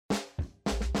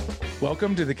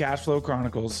Welcome to the Cash Flow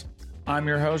Chronicles. I'm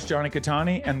your host, Johnny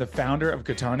Catani, and the founder of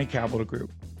Catani Capital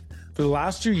Group. For the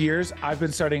last 2 years, I've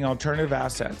been studying alternative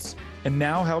assets and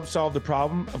now help solve the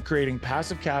problem of creating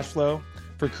passive cash flow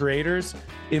for creators,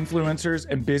 influencers,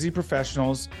 and busy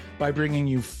professionals by bringing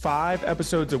you 5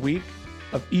 episodes a week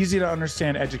of easy to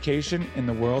understand education in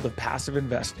the world of passive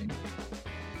investing.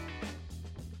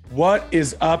 What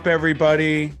is up,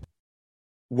 everybody?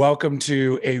 Welcome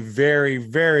to a very,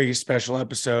 very special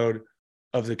episode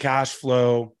of the Cash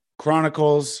Flow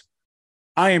Chronicles.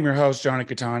 I am your host, Johnny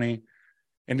Catani.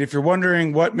 And if you're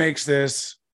wondering what makes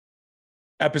this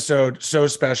episode so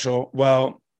special,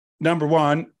 well, number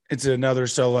one, it's another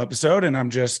solo episode, and I'm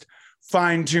just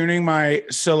fine-tuning my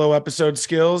solo episode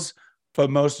skills. But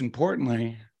most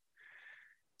importantly,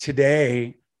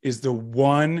 today is the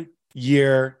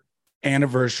 1-year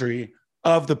anniversary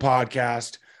of the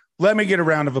podcast. Let me get a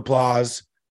round of applause.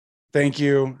 Thank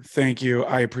you. Thank you.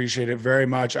 I appreciate it very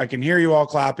much. I can hear you all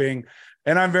clapping,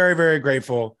 and I'm very, very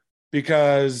grateful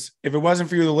because if it wasn't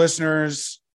for you, the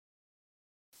listeners,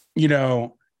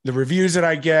 the reviews that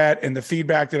I get and the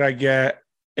feedback that I get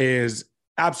is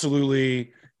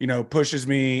absolutely, pushes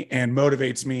me and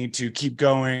motivates me to keep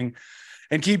going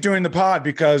and keep doing the pod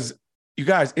because you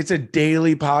guys, it's a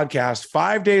daily podcast,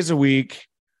 5 days a week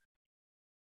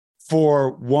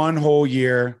for 1 whole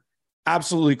year.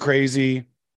 Absolutely crazy.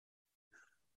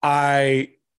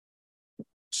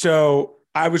 So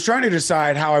I was trying to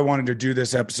decide how I wanted to do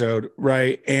this episode,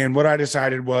 right? And what I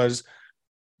decided was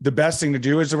the best thing to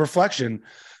do is a reflection.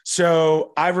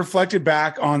 So I reflected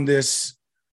back on this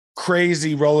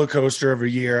crazy roller coaster of a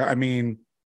year. I mean,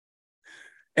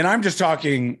 and I'm just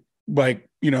talking like,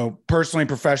 personally,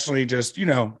 professionally, just,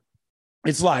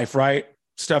 it's life, right?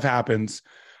 Stuff happens.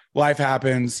 Life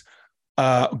happens.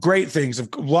 Great things, a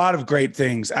lot of great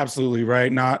things. Absolutely.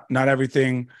 Right. Not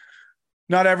everything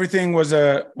was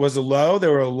a low.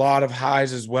 There were a lot of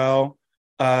highs as well.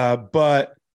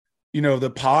 But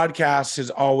the podcast has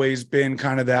always been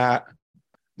kind of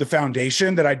the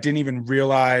foundation that I didn't even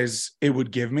realize it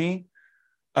would give me,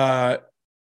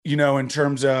 in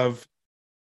terms of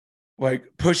like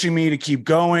pushing me to keep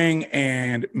going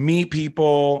and meet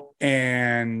people.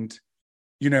 And,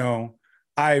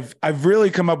 I've really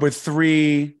come up with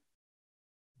 3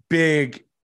 big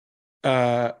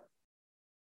kind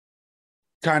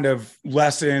of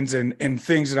lessons and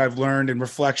things that I've learned and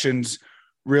reflections,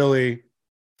 really,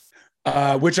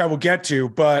 which I will get to.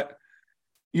 But,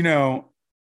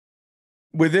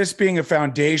 with this being a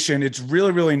foundation, it's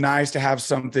really, really nice to have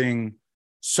something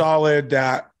solid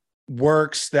that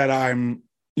works, that I'm,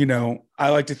 I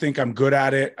like to think I'm good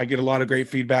at it. I get a lot of great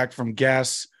feedback from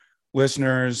guests,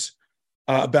 listeners,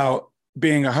 about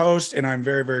being a host, and I'm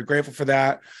very, very grateful for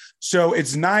that. So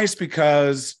it's nice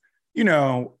because,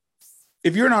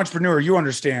 if you're an entrepreneur, you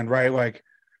understand, right? Like,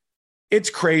 it's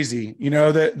crazy.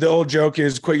 The old joke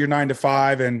is quit your 9 to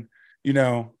 5 and,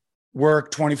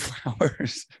 work 24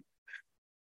 hours.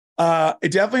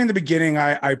 It definitely in the beginning,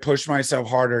 I pushed myself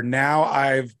harder. Now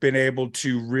I've been able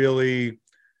to really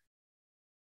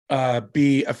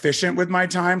be efficient with my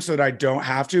time so that I don't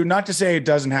have to. Not to say it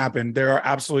doesn't happen. There are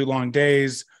absolutely long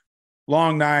days,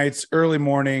 long nights, early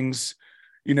mornings,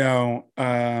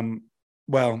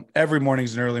 well, every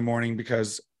morning's an early morning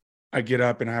because I get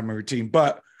up and I have my routine.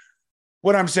 But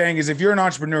what I'm saying is if you're an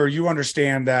entrepreneur, you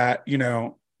understand that,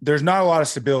 there's not a lot of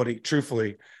stability,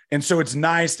 truthfully. And so it's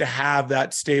nice to have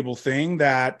that stable thing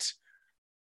that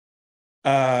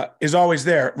is always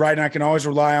there, right? And I can always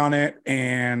rely on it.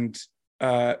 And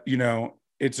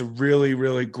it's a really,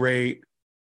 really great,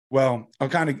 well,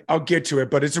 I'll get to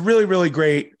it, but it's a really, really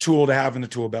great tool to have in the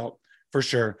tool belt for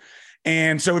sure.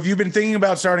 And so if you've been thinking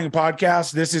about starting a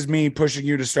podcast, this is me pushing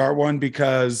you to start one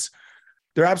because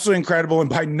they're absolutely incredible. And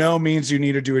by no means you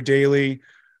need to do a daily.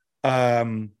 At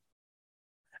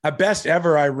best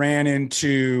ever, I ran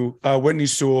into Whitney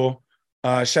Sewell.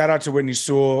 Shout out to Whitney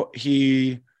Sewell.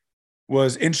 He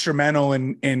was instrumental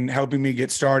in helping me get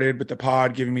started with the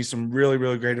pod, giving me some really,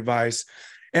 really great advice.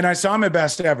 And I saw him at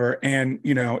best ever. And,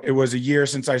 it was a year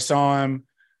since I saw him,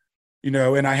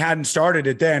 and I hadn't started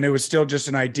it then. It was still just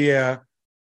an idea,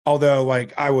 although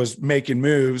like I was making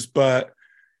moves. But,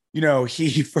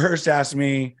 he first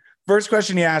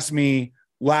question he asked me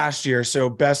last year, so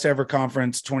best ever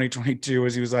conference 2022,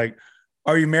 was he was like,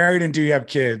 "Are you married and do you have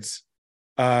kids?"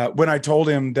 When I told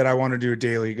him that I want to do a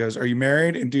daily, he goes, "Are you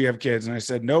married and do you have kids?" And I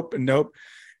said, "Nope and nope."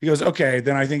 He goes, "Okay,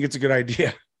 then I think it's a good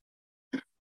idea."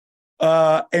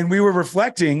 And we were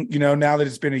reflecting, now that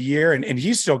it's been a year and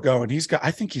he's still going.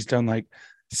 I think he's done like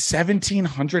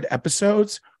 1,700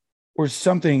 episodes or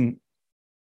something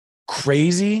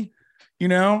crazy,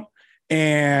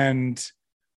 And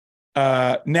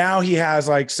now he has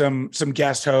like some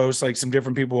guest hosts, like some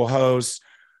different people will host,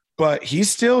 but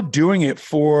he's still doing it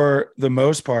for the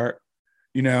most part,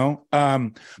 you know.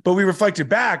 But we reflected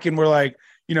back and we're like,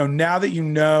 you know, now that you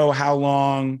know how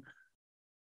long,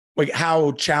 like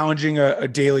how challenging a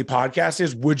daily podcast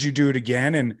is, would you do it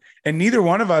again? And neither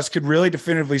one of us could really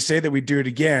definitively say that we'd do it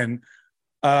again.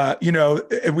 You know,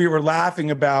 we were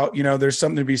laughing about, you know, there's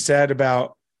something to be said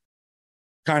about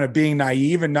kind of being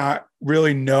naive and not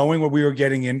really knowing what we were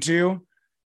getting into,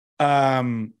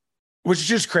 which is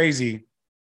just crazy.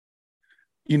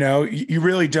 You know, you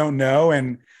really don't know.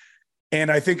 And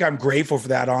I think I'm grateful for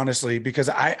that, honestly, because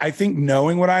I think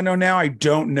knowing what I know now, I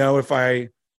don't know if I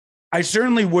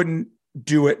certainly wouldn't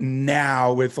do it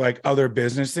now with like other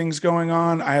business things going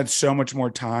on. I had so much more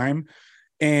time,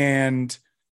 and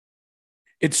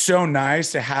it's so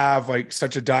nice to have like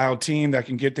such a dialed team that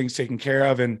can get things taken care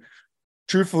of. And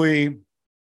truthfully,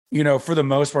 you know, for the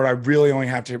most part, I really only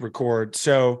have to hit record.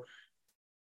 So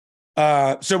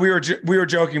we were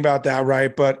joking about that,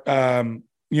 right? But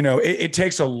you know, it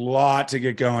takes a lot to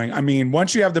get going. I mean,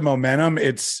 once you have the momentum,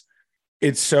 it's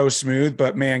so smooth.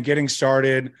 But man, getting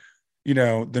started, you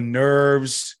know, the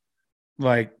nerves,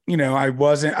 like, you know,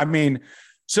 I mean,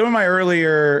 some of my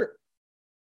earlier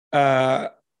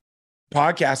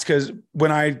podcasts, because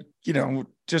when I, you know,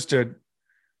 just a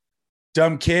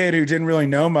dumb kid who didn't really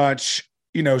know much,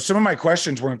 you know, some of my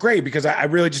questions weren't great because I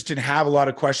really just didn't have a lot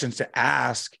of questions to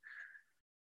ask.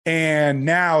 And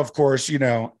now, of course, you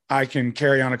know, I can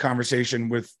carry on a conversation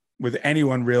with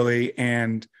anyone really.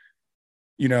 And,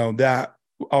 you know, that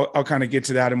I'll kind of get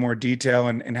to that in more detail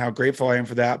and how grateful I am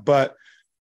for that. But,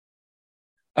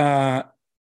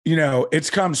 you know, it's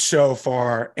come so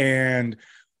far, and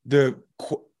I'm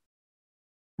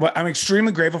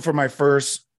extremely grateful for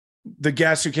the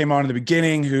guests who came on in the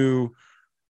beginning, who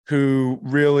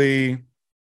really,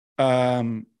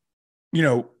 you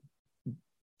know,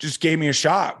 just gave me a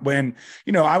shot when,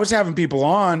 you know, I was having people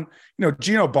on, you know,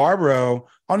 Gino Barbaro,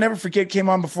 I'll never forget, came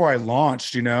on before I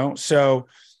launched, you know? So,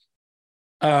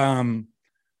 I'm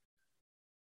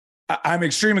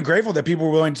extremely grateful that people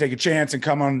were willing to take a chance and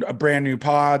come on a brand new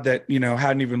pod that, you know,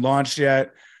 hadn't even launched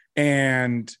yet.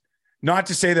 And not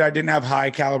to say that I didn't have high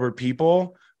caliber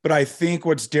people, but I think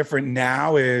what's different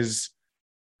now is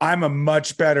I'm a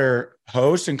much better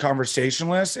host and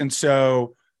conversationalist. And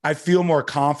so I feel more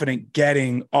confident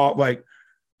getting all, like,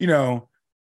 you know,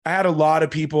 I had a lot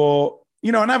of people,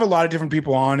 you know, and I have a lot of different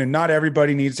people on, and not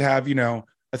everybody needs to have, you know,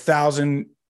 1,000,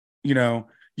 you know,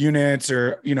 units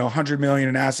or, you know, 100 million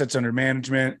in assets under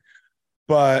management.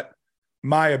 But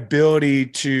my ability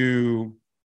to,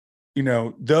 you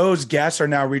know, those guests are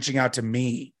now reaching out to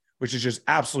me, which is just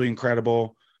absolutely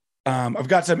incredible. I've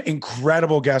got some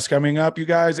incredible guests coming up, you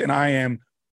guys, and I am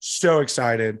so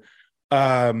excited.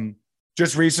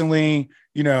 Just recently,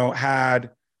 you know,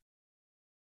 had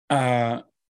Joanna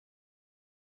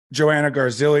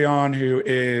Garzillion, who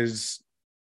is,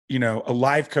 you know, a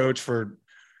life coach for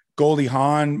Goldie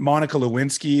Hawn, Monica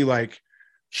Lewinsky, like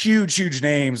huge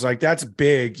names. Like, that's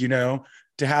big, you know,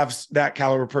 to have that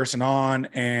caliber person on.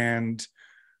 And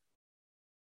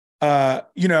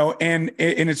you know, and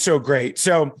it's so great.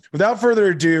 So without further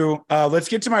ado, let's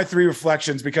get to my 3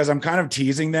 reflections, because I'm kind of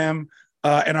teasing them.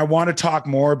 And I want to talk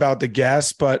more about the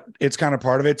guests, but it's kind of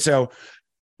part of it. So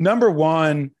number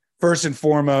 1, first and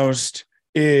foremost,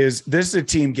 is this is a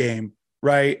team game,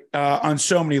 right? On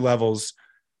so many levels.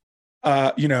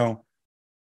 You know,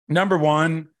 number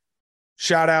 1,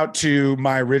 shout out to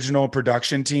my original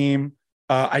production team.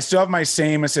 I still have my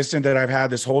same assistant that I've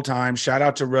had this whole time. Shout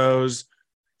out to Rose.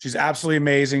 She's absolutely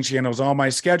amazing. She handles all my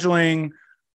scheduling,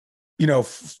 you know,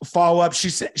 follow up. She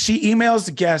emails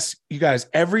the guests, you guys,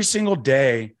 every single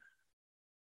day,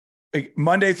 like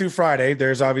Monday through Friday.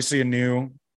 There's obviously a new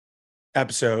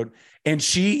episode, and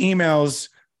she emails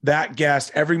that guest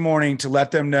every morning to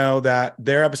let them know that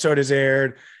their episode is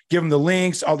aired, give them the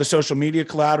links, all the social media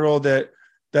collateral that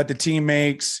the team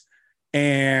makes.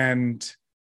 And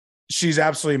she's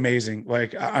absolutely amazing.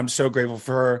 Like, I'm so grateful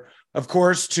for her. Of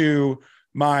course, to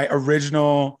my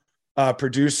original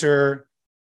producer,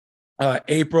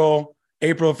 April,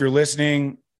 if you're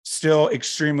listening, still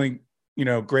extremely, you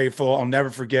know, grateful. I'll never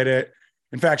forget it.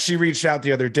 In fact, she reached out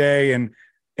the other day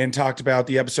and talked about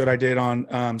the episode I did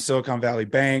on Silicon Valley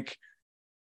Bank.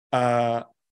 So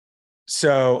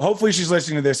hopefully she's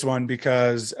listening to this one,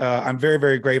 because I'm very,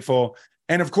 very grateful.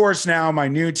 And of course, now my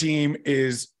new team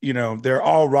is, you know, they're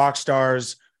all rock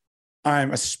stars.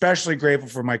 I'm especially grateful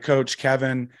for my coach,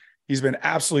 Kevin. He's been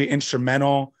absolutely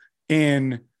instrumental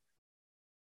in,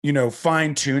 you know,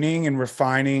 fine tuning and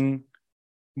refining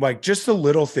like just the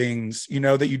little things, you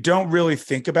know, that you don't really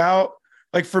think about.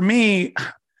 Like for me,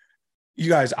 you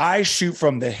guys, I shoot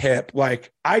from the hip.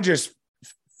 Like I just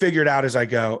figure it out as I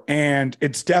go. And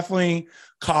it's definitely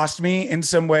cost me in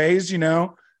some ways, you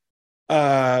know.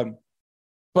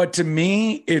 But to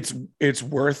me, it's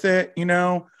worth it, you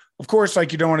know. Of course,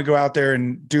 like you don't want to go out there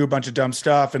and do a bunch of dumb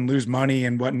stuff and lose money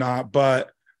and whatnot,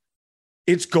 but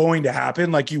it's going to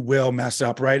happen. Like you will mess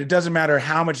up, right? It doesn't matter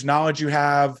how much knowledge you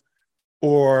have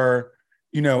or,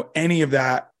 you know, any of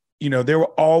that, you know, there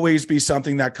will always be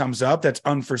something that comes up that's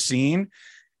unforeseen.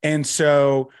 And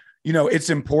so, you know, it's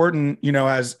important, you know,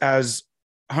 as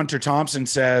Hunter Thompson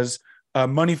says,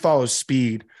 money follows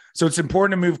speed. So it's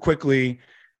important to move quickly.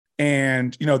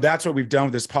 And, you know, that's what we've done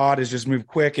with this pod is just move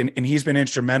quick. And he's been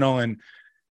instrumental in,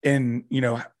 you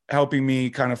know, helping me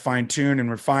kind of fine tune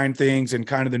and refine things and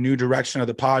kind of the new direction of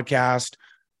the podcast,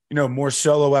 you know, more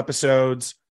solo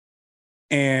episodes.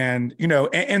 And, you know,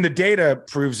 and the data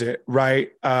proves it, right?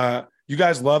 You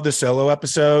guys love the solo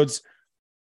episodes.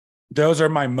 Those are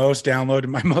my most downloaded,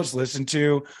 my most listened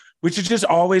to, which has just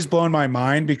always blown my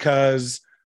mind because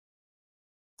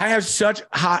I have such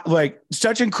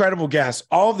such incredible guests.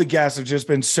 All of the guests have just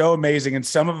been so amazing and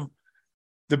some of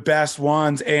the best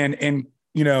ones. And,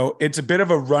 you know, it's a bit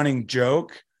of a running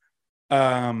joke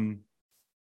in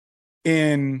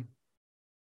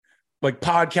like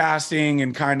podcasting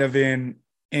and kind of in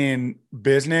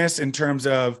business in terms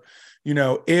of, you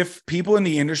know, if people in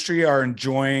the industry are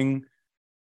enjoy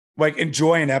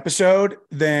an episode,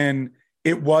 then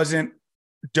it wasn't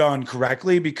done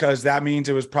correctly because that means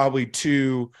it was probably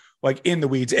too like in the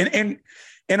weeds.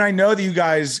 And I know that you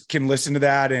guys can listen to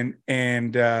that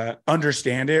and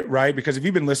understand it, right? Because if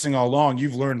you've been listening all along,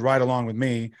 you've learned right along with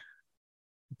me.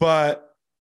 But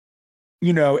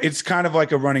you know, it's kind of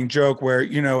like a running joke where,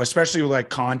 you know, especially with like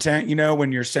content, you know,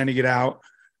 when you're sending it out,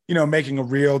 you know, making a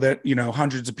reel that, you know,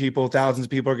 hundreds of people, thousands of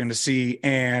people are going to see.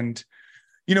 And,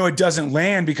 you know, it doesn't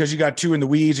land because you got too in the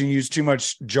weeds and you use too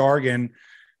much jargon,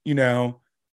 you know,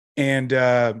 and,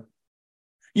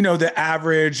 you know, the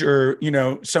average or, you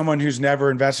know, someone who's never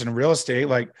invested in real estate,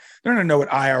 like they're going to know what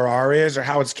IRR is or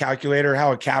how it's calculated or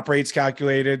how a cap rate's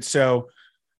calculated. So,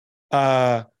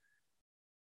 you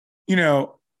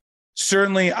know,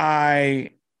 certainly so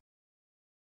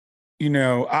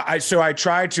I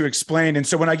try to explain. And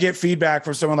so when I get feedback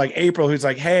from someone like April, who's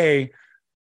like, hey,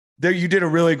 there, you did a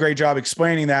really great job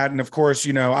explaining that. And of course,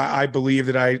 you know, I believe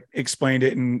that I explained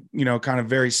it in, you know, kind of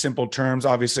very simple terms.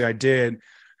 Obviously I did,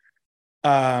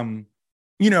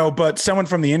 you know, but someone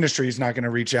from the industry is not going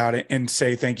to reach out and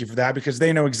say, thank you for that because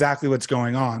they know exactly what's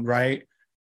going on. Right.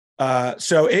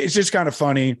 So it's just kind of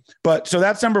funny, but so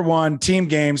that's number one, team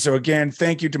game. So again,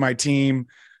 thank you to my team.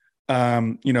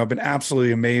 You know, been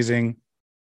absolutely amazing.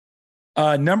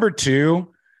 Number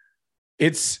two,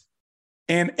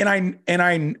 and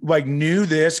I like knew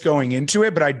this going into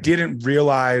it, but I didn't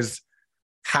realize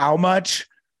how much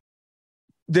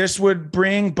this would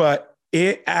bring, but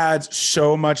it adds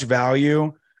so much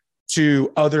value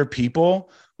to other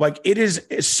people. Like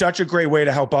it's such a great way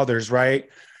to help others, right?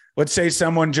 Let's say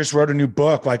someone just wrote a new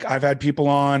book. Like I've had people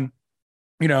on,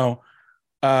 you know,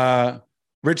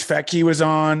 Rich Fettke was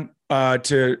on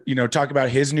to, you know, talk about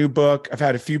his new book. I've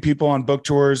had a few people on book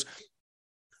tours.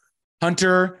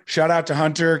 Hunter, shout out to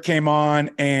Hunter, came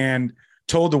on and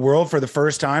told the world for the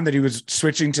first time that he was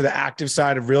switching to the active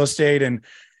side of real estate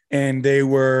and they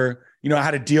were, you know,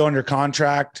 had a deal under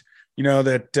contract, you know,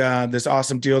 that this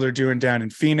awesome deal they're doing down in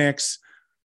Phoenix.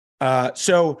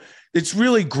 So it's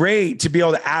really great to be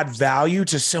able to add value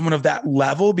to someone of that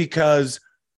level because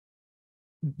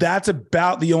that's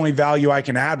about the only value I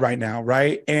can add right now.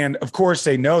 Right. And of course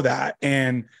they know that,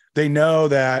 and they know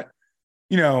that,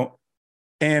 you know,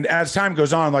 and as time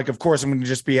goes on, like, of course I'm going to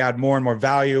just be add more and more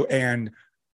value, and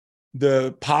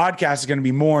the podcast is going to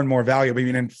be more and more valuable. I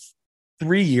mean, in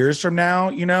 3 years from now,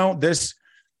 you know, this,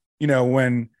 you know,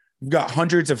 when we've got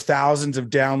hundreds of thousands of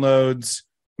downloads,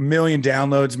 million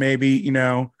downloads, maybe, you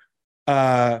know,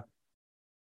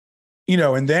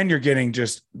 and then you're getting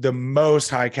just the most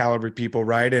high caliber people.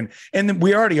 Right. And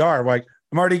we already are, like,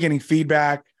 I'm already getting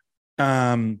feedback.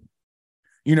 You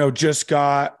know, just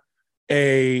got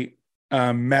a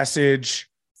message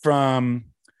from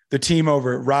the team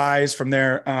over at Rise, from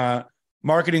their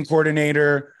marketing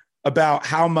coordinator, about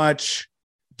how much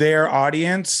their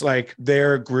audience, like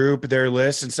their group, their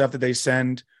list and stuff that they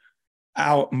send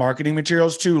out marketing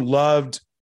materials to, loved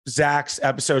Zach's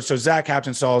episode. So Zach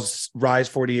Haptonstall's Rise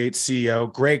 48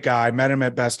 CEO, great guy, met him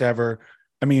at Best Ever.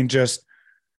 I mean, just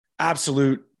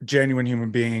absolute genuine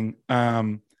human being.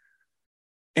 And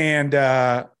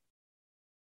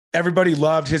everybody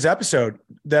loved his episode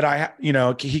that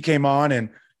he came on,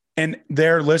 and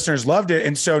their listeners loved it.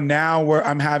 And so now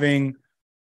I'm having,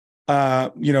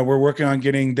 we're working on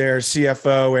getting their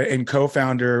CFO and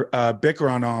co-founder,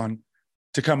 Bikram on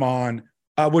to come on,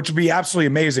 which would be absolutely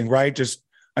amazing, right? It's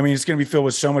going to be filled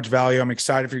with so much value. I'm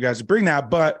excited for you guys to bring that.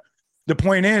 But the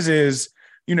point is,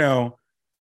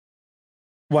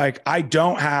 like, I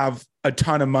don't have a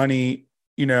ton of money,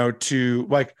 to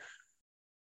like,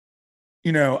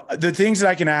 the things that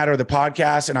I can add are the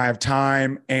podcast, and I have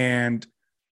time, and,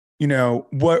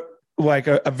 what, like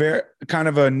a very kind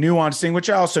of a nuanced thing, which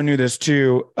I also knew this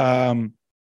too,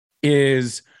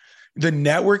 is the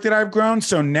network that I've grown.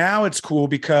 So now it's cool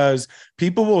because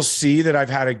people will see that I've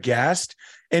had a guest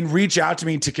and reach out to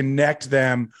me to connect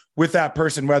them with that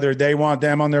person, whether they want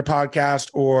them on their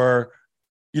podcast or,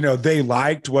 they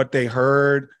liked what they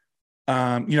heard.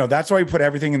 That's why we put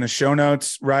everything in the show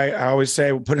notes, right? I always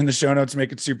say we'll put in the show notes,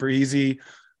 make it super easy.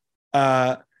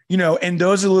 And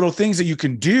those are little things that you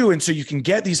can do. And so you can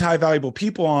get these high valuable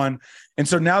people on. And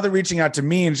so now they're reaching out to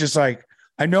me, and it's just like,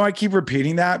 I know I keep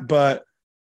repeating that, but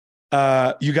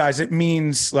you guys, it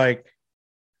means like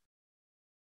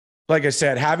I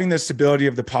said, having the stability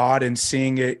of the pod and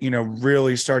seeing it,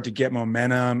 really start to get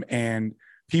momentum, and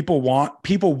people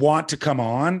want to come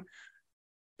on.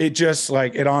 It just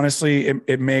like, it honestly,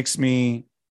 it makes me,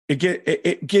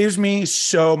 it gives me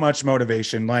so much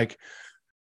motivation. Like,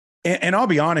 and I'll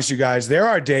be honest, you guys, there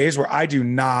are days where I do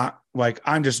not, like,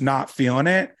 I'm just not feeling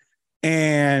it.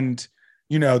 And,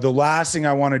 the last thing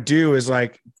I want to do is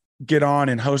like get on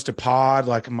and host a pod.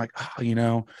 Like, I'm like, oh,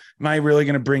 am I really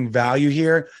going to bring value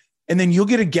here? And then you'll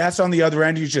get a guest on the other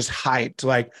end who's just hyped.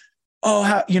 Like,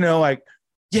 oh, like,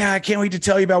 yeah, I can't wait to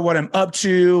tell you about what I'm up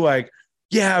to. Like,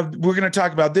 yeah, we're going to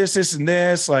talk about this, and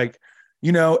this, like,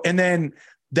 and then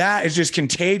that is just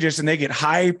contagious, and they get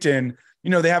hyped, and,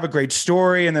 they have a great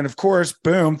story. And then of course,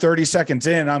 boom, 30 seconds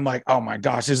in, I'm like, oh my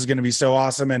gosh, this is going to be so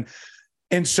awesome.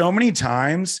 And so many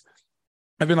times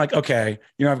I've been like, okay,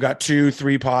 I've got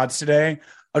 2-3 pods today.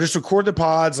 I'll just record the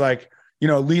pods. Like,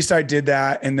 at least I did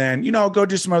that. And then, I'll go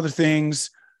do some other things,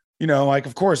 like,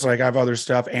 of course, like I have other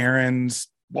stuff, errands,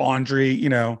 laundry,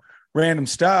 random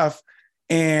stuff.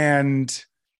 And,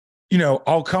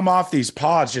 I'll come off these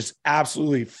pods just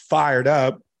absolutely fired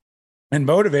up and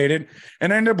motivated,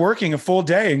 and I end up working a full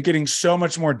day and getting so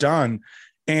much more done.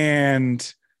 And,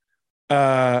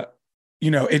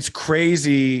 it's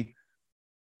crazy,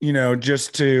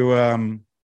 just to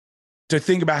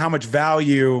think about how much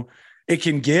value it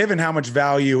can give and how much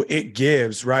value it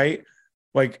gives, right?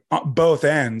 Like both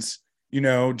ends,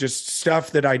 just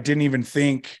stuff that I didn't even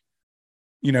think,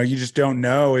 you just don't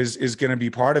know is going to be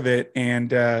part of it.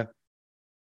 And,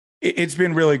 it's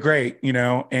been really great,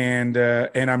 and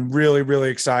I'm really,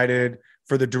 really excited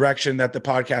for the direction that the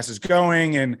podcast is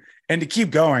going, and to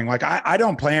keep going. Like, I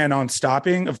don't plan on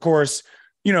stopping, of course,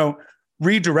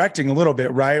 redirecting a little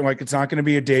bit, right? Like, it's not going to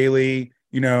be a daily,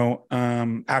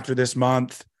 after this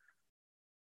month.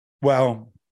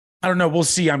 Well, I don't know. We'll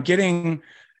see.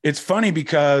 It's funny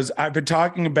because I've been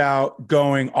talking about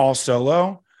going all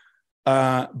solo,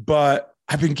 but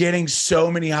I've been getting so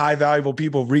many high valuable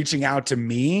people reaching out to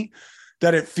me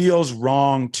that it feels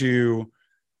wrong to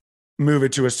move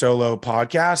it to a solo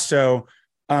podcast. So,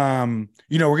 we're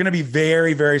going to be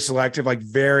very, very selective, like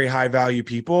very high value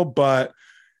people, but,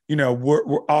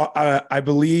 I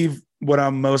believe what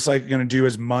I'm most likely going to do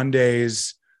is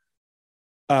Mondays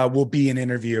will be an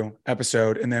interview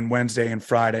episode. And then Wednesday and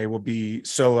Friday will be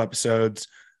solo episodes,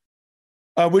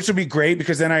 which will be great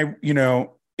because then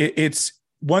it's,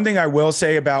 one thing I will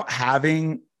say about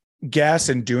having guests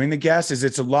and doing the guests is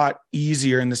it's a lot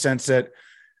easier in the sense that,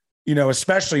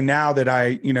 especially now that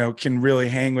I, can really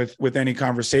hang with any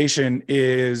conversation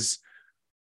is,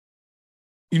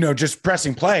 just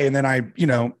pressing play. And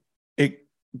then it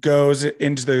goes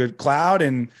into the cloud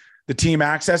and the team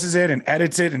accesses it and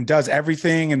edits it and does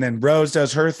everything. And then Rose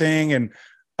does her thing. And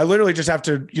I literally just have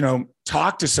to,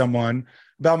 talk to someone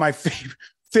about my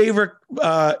favorite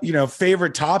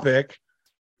topic.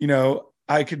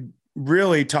 I could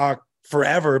really talk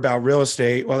forever about real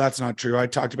estate. Well, that's not true. I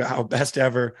talked about how best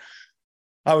ever.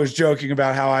 I was joking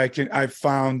about how I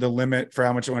found the limit for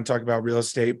how much I want to talk about real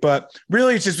estate, but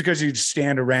really it's just because you just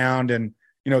stand around and,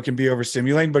 it can be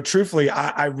overstimulating, but truthfully,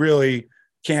 I really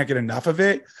can't get enough of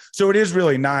it. So it is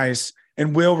really nice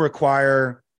and will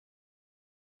require,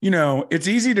 it's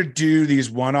easy to do these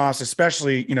one-offs,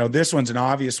 especially, this one's an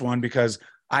obvious one because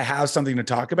I have something to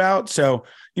talk about. So,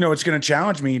 it's going to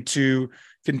challenge me to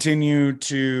continue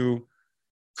to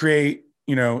create,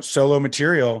 solo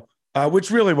material,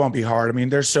 which really won't be hard. I mean,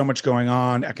 there's so much going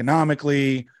on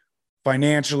economically,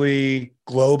 financially,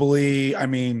 globally. I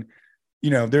mean,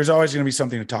 there's always going to be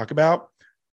something to talk about.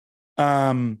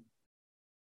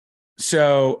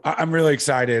 So I'm really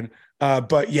excited.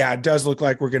 But yeah, it does look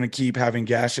like we're going to keep having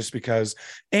guests just because,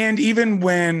 and even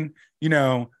when,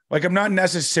 like I'm not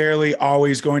necessarily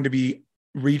always going to be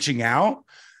reaching out.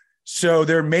 So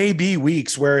there may be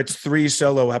weeks where it's 3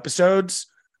 solo episodes,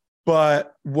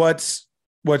 but what's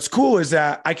cool is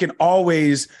that I can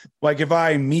always, like, if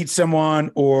I meet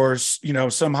someone or,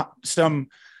 some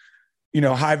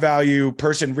high value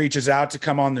person reaches out to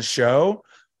come on the show,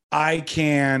 I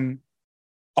can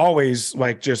always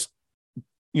like just,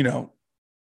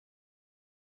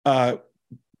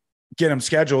 get them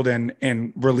scheduled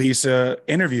and release a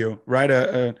interview, right?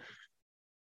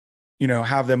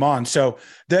 Have them on. So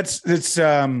it's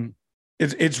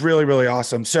really, really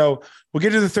awesome. So we'll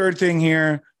get to the third thing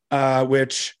here,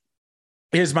 which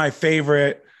is my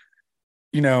favorite,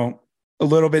 a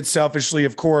little bit selfishly,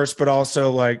 of course, but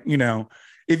also like,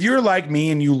 if you're like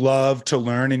me and you love to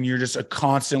learn and you're just a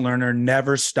constant learner,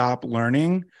 never stop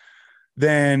learning,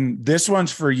 then this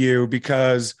one's for you,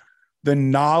 because the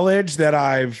knowledge that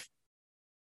I've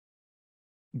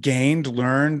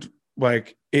learned,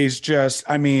 like, is just,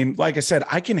 I mean, like I said,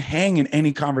 I can hang in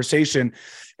any conversation.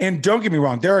 And don't get me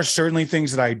wrong, there are certainly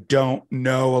things that I don't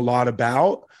know a lot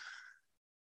about,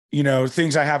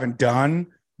 things I haven't done.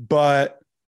 But,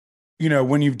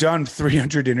 when you've done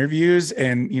 300 interviews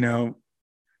and,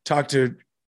 talked to,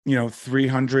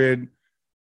 300,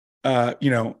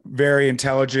 very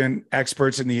intelligent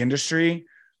experts in the industry,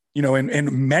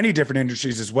 in many different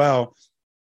industries as well.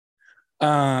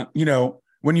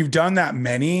 When you've done that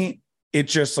many,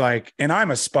 it's just like, and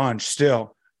I'm a sponge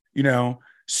still,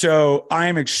 so I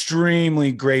am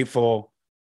extremely grateful,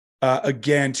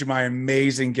 again, to my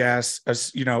amazing guests,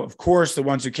 of course, the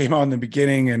ones who came on in the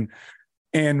beginning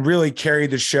and really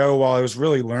carried the show while I was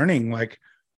really learning. Like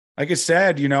I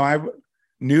said, I'm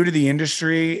new to the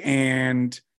industry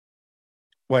and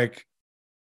like,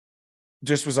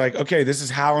 just was like, okay, this is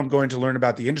how I'm going to learn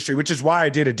about the industry, which is why I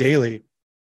did a daily.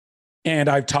 And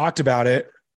I've talked about it.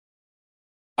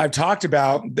 I've talked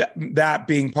about that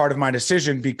being part of my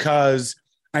decision, because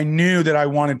I knew that I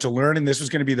wanted to learn and this was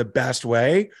going to be the best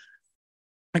way.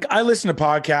 Like, I listen to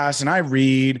podcasts and I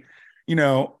read,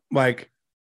 like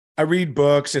I read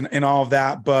books and all of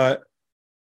that, but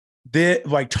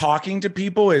like talking to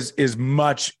people is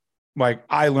much, like,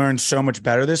 I learned so much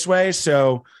better this way.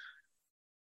 So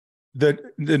the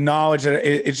knowledge that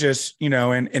it's just,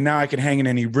 and now I can hang in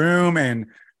any room and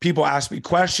people ask me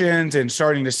questions and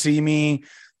starting to see me,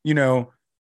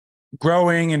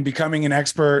 growing and becoming an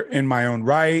expert in my own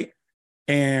right.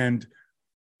 And,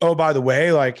 oh, by the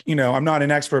way, like, I'm not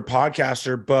an expert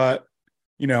podcaster, but,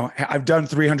 I've done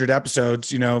 300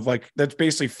 episodes, like that's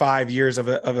basically 5 years of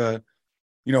a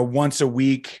once a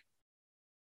week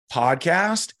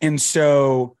podcast. And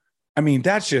so, I mean,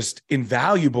 that's just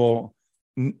invaluable,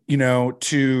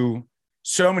 to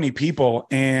so many people.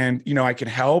 And, I can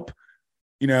help.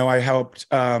 I helped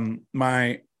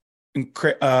my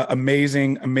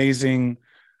amazing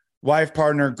wife,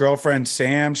 partner, girlfriend,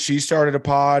 Sam. She started a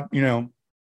pod. I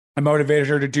motivated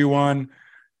her to do one.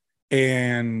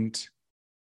 And,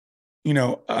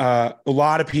 a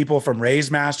lot of people from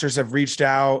Raise Masters have reached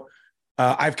out.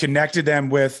 I've connected them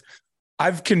with,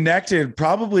 I've connected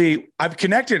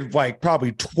like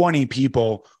probably 20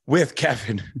 people with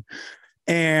Kevin.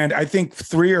 And I think at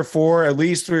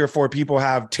least three or four people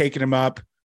have taken him up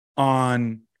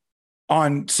on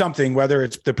something, whether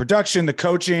it's the production, the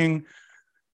coaching,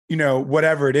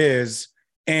 whatever it is.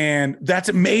 And that's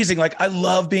amazing. Like, I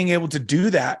love being able to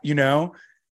do that,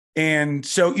 And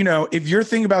so, if you're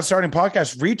thinking about starting a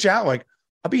podcast, reach out. Like,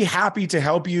 I'll be happy to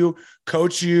help you,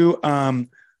 coach you.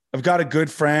 I've got a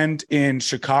good friend in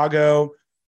Chicago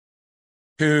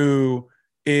who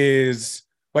is,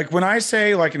 like, when I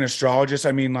say like an astrologist,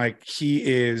 I mean, like, he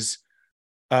is,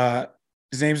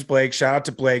 his name's Blake. Shout out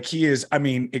to Blake. He is, I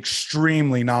mean,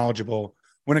 extremely knowledgeable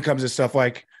when it comes to stuff,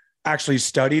 like actually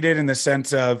studied it in the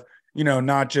sense of,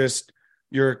 not just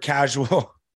your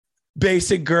casual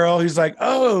basic girl who's like,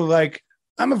 oh, like,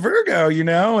 I'm a Virgo,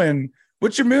 and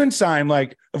what's your moon sign?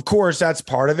 Like, of course, that's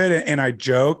part of it. And I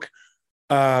joke.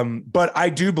 But I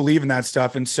do believe in that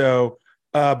stuff. And so,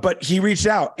 but he reached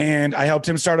out and I helped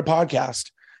him start a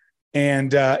podcast.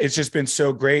 And it's just been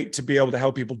so great to be able to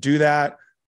help people do that.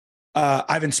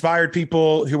 I've inspired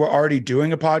people who are already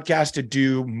doing a podcast to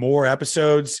do more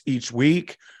episodes each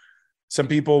week. Some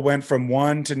people went from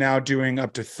 1 to now doing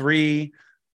up to 3.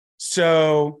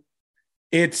 So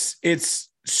it's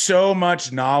so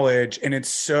much knowledge, and it's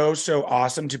so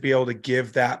awesome to be able to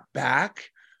give that back.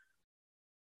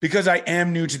 because I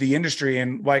am new to the industry.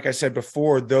 And like I said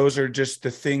before, those are just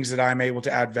the things that I'm able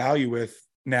to add value with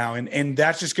now. And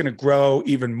that's just going to grow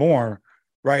even more,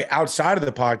 right? Outside of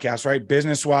the podcast, right?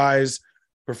 Business wise,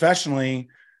 professionally,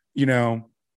 you know,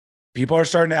 people are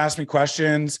starting to ask me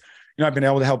questions. You know, I've been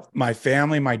able to help my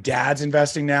family. My dad's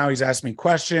investing now. He's asking me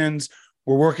questions.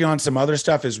 We're working on some other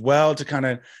stuff as well to kind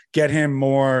of get him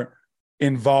more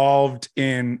involved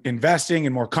in investing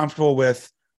and more comfortable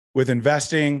with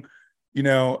investing. You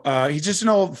know, he's just an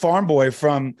old farm boy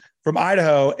from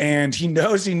Idaho, and he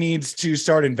knows he needs to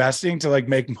start investing to like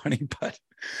make money, but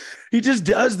he just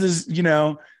does this, you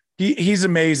know, he's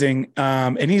amazing.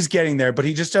 And he's getting there, but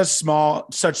he just does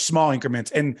such small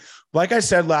increments. And like I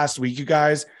said last week, you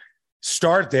guys,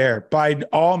 start there. By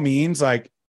all means,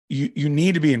 like you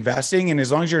need to be investing. And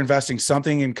as long as you're investing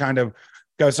something in kind of,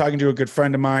 I was talking to a good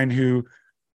friend of mine who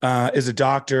is a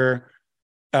doctor.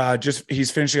 He's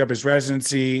finishing up his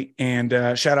residency, and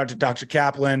shout out to Dr.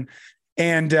 Kaplan.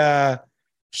 And you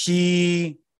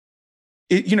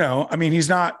know, I mean, he's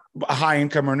not a high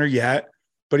income earner yet,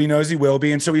 but he knows he will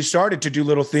be. And so he started to do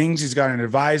little things. He's got an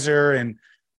advisor, and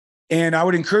I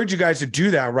would encourage you guys to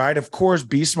do that, right? Of course,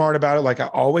 be smart about it. Like I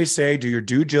always say, do your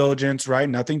due diligence, right?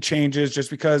 Nothing changes just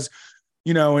because,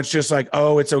 you know, it's just like,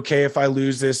 oh, it's okay if I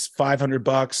lose this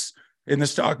 $500 in the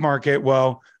stock market.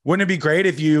 Well, wouldn't it be great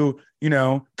if you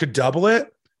know, could double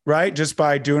it, right? Just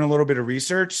by doing a little bit of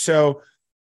research. So,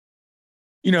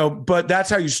 you know, but that's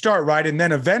how you start, right? And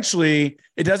then eventually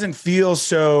it doesn't feel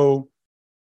so,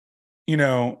 you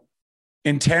know,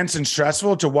 intense and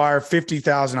stressful to wire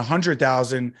 50,000,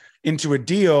 100,000 into a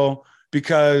deal,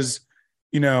 because,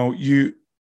 you know,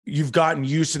 you've gotten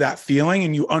used to that feeling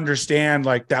and you understand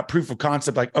like that proof of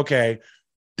concept, like, okay,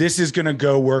 this is going to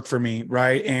go work for me.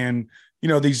 Right. And, you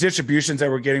know, these distributions that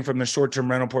we're getting from the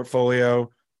short-term rental portfolio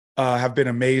have been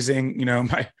amazing. You know,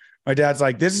 my dad's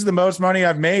like, this is the most money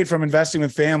I've made from investing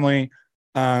with family.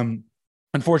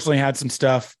 Unfortunately had some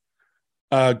stuff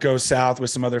go south with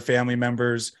some other family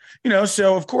members, you know,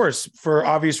 so of course, for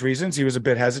obvious reasons, he was a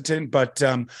bit hesitant, but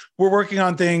we're working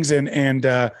on things, and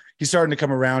he's starting to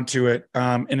come around to it.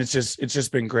 And it's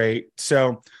just been great.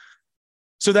 So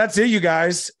that's it, you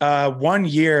guys. 1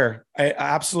 year,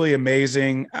 absolutely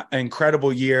amazing,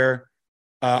 incredible year.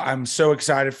 I'm so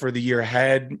excited for the year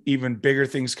ahead, even bigger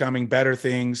things coming, better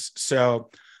things. So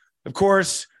of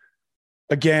course,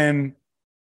 again,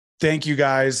 thank you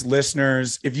guys,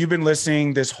 listeners. If you've been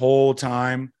listening this whole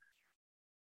time,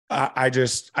 I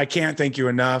can't thank you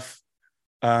enough.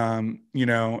 You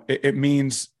know, it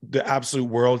means the absolute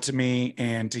world to me.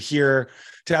 And to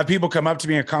have people come up to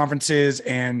me at conferences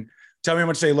and tell me how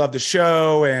much they love the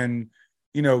show, and,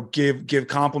 you know, give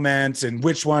compliments and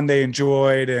which one they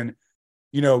enjoyed. And,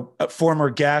 you know, a former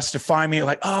guest to find me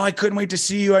like, oh, I couldn't wait to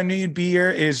see you, I knew you'd be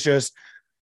here,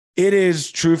 it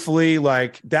is truthfully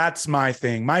like, that's my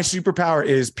thing. My superpower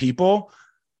is people.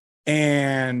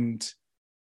 And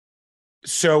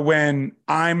so when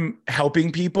I'm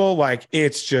helping people, like,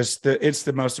 it's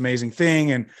the most amazing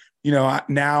thing. And, you know,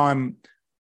 now I'm,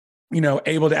 you know,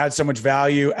 able to add so much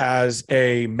value as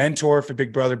a mentor for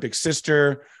big brother, big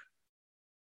sister.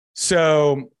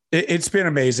 So it's been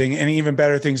amazing, and even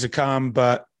better things to come.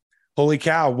 But holy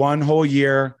cow, 1 whole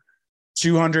year,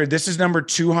 200. This is number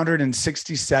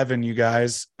 267, you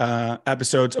guys,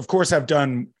 episodes. Of course, I've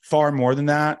done far more than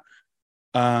that.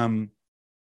 You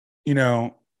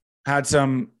know, had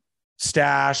some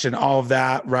stash and all of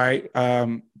that, right?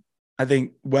 I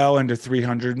think well into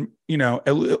 300, you know,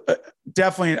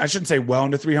 definitely, I shouldn't say well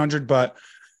into 300, but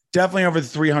definitely over the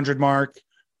 300 mark.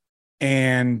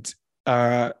 And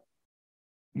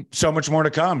so much more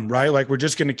to come, right? Like, we're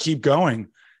just going to keep going.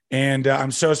 And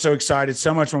I'm so excited.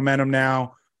 So much momentum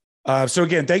now. So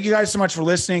again, thank you guys so much for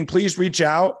listening. Please reach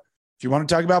out. If you want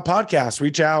to talk about podcasts,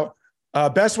 reach out.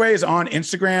 Best way is on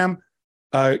Instagram.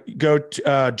 Go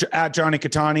to, at Johnny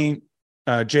Catani,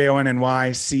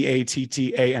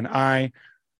 JONNYCATTANI.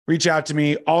 Reach out to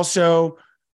me. Also,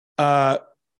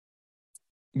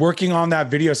 working on that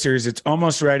video series. It's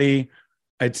almost ready.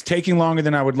 It's taking longer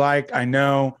than I would like, I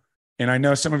know. And I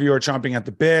know some of you are chomping at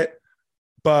the bit,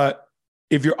 but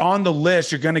if you're on the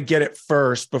list, you're going to get it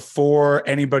first before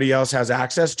anybody else has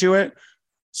access to it.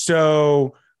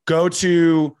 So go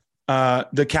to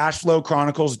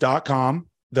thecashflowchronicles.com,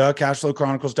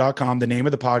 thecashflowchronicles.com, the name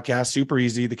of the podcast, super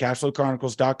easy,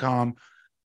 thecashflowchronicles.com.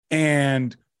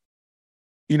 And,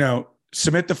 you know,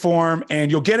 submit the form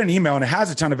and you'll get an email, and it has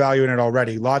a ton of value in it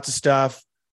already. Lots of stuff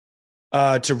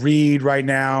to read right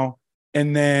now.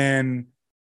 And then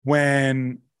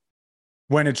when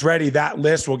it's ready, that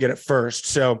list will get it first.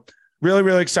 So really,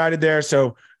 really excited there.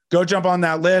 So go jump on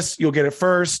that list. You'll get it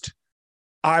first.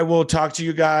 I will talk to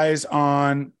you guys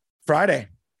on Friday.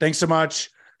 Thanks so much.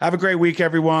 Have a great week,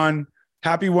 everyone.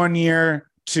 Happy 1 year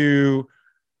to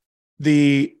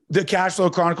the Cash Flow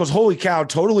Chronicles. Holy cow,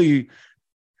 totally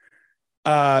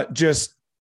just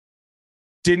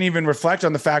didn't even reflect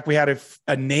on the fact we had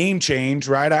a name change,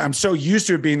 right? I'm so used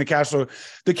to it being the Cash Flow.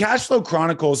 The Cash Flow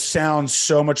Chronicles sounds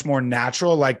so much more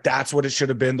natural. Like that's what it should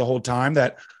have been the whole time,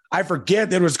 that I forget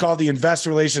that it was called the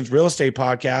Investor Relations Real Estate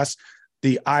Podcast,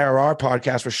 the IRR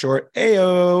podcast for short,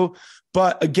 AO.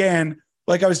 But again,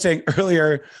 like I was saying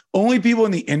earlier, only people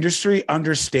in the industry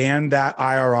understand that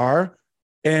IRR.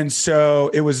 And so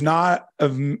it was not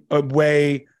a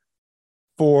way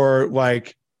for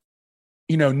like,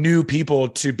 new people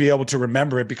to be able to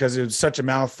remember it, because it was such a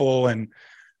mouthful. And,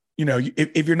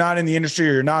 if you're not in the industry,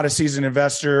 or you're not a seasoned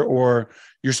investor, or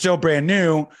you're still brand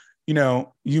new,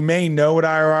 you may know what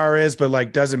IRR is, but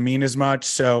like doesn't mean as much.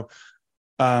 So,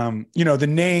 the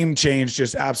name change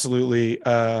just absolutely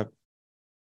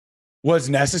was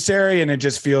necessary. And it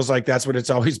just feels like that's what it's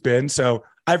always been. So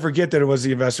I forget that it was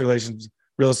the Investor Relations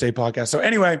Real Estate Podcast. So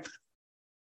anyway,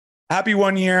 happy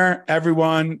 1 year,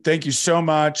 everyone. Thank you so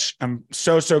much. I'm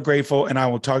so grateful. And I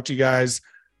will talk to you guys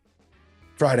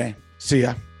Friday. See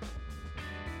ya.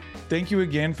 Thank you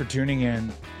again for tuning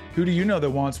in. Who do you know that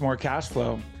wants more cash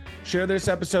flow? Share this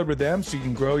episode with them so you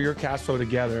can grow your cash flow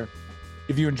together.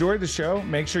 If you enjoyed the show,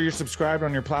 make sure you're subscribed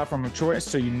on your platform of choice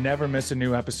so you never miss a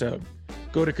new episode.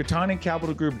 Go to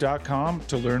KataniCapitalGroup.com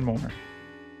to learn more.